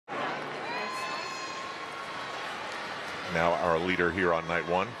now our leader here on night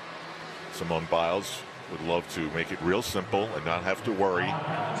one. Simone Biles would love to make it real simple and not have to worry.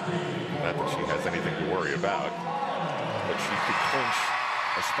 Not that she has anything to worry about, but she could clinch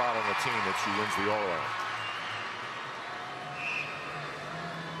a spot on the team if she wins the all-around.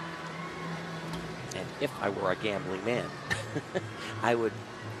 And if I were a gambling man, I would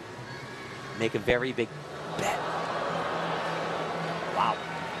make a very big bet. Wow.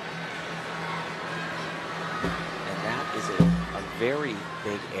 And that is a very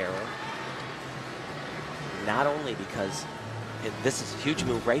big error. Not only because this is a huge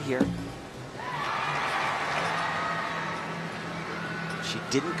move right here. She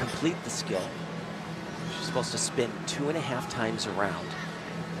didn't complete the skill. She's supposed to spin 2.5 times around.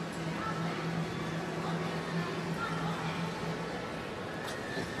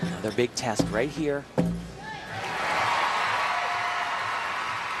 Another big test right here.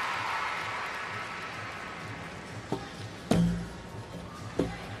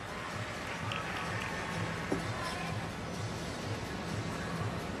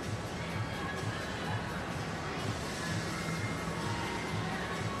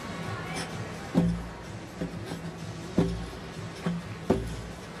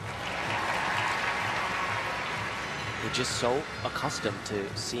 Just so accustomed to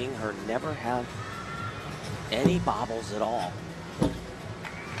seeing her never have any bobbles at all.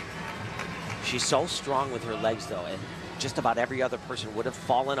 She's so strong with her legs though, and just about every other person would have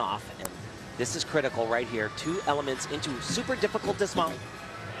fallen off, and this is critical right here. 2 elements into super difficult dismount.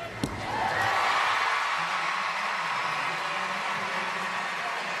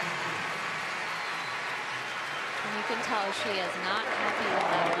 And you can tell she is not happy with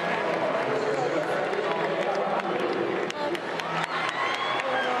that one.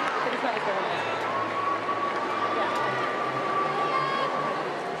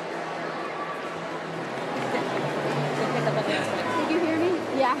 Did you hear me?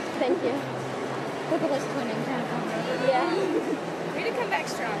 Yeah, thank you. Look at this twinning kind of. Yeah. Way to come back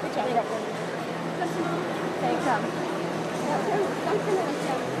strong. Good job. Thanks.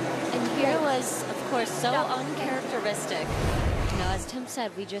 And here was, of course, so uncharacteristic. You know, as Tim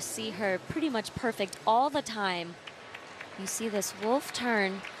said, we just see her pretty much perfect all the time. You see this wolf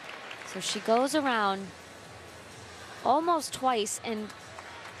turn, so she goes around almost twice and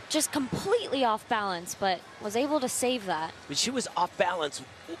just completely off balance, but was able to save that. But she was off balance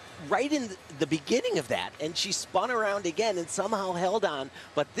right in the beginning of that, and she spun around again and somehow held on.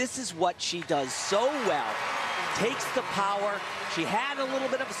 But this is what she does so well. Takes the power. She had a little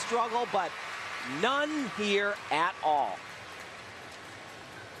bit of a struggle, but none here at all.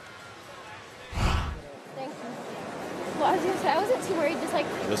 Thank you. Well, I was going to say, I wasn't too worried, just like,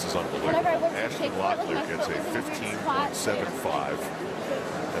 This is unbelievable. whenever I went to Ashton shake foot, like, Locklear my gets foot a was in a weird spot. 15.75.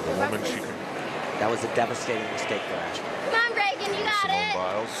 And the woman she can... That was a devastating mistake for Ashton. Come on, Reagan, you got Simone it.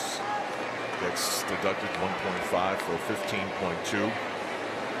 Biles gets deducted 1.5 for 15.2.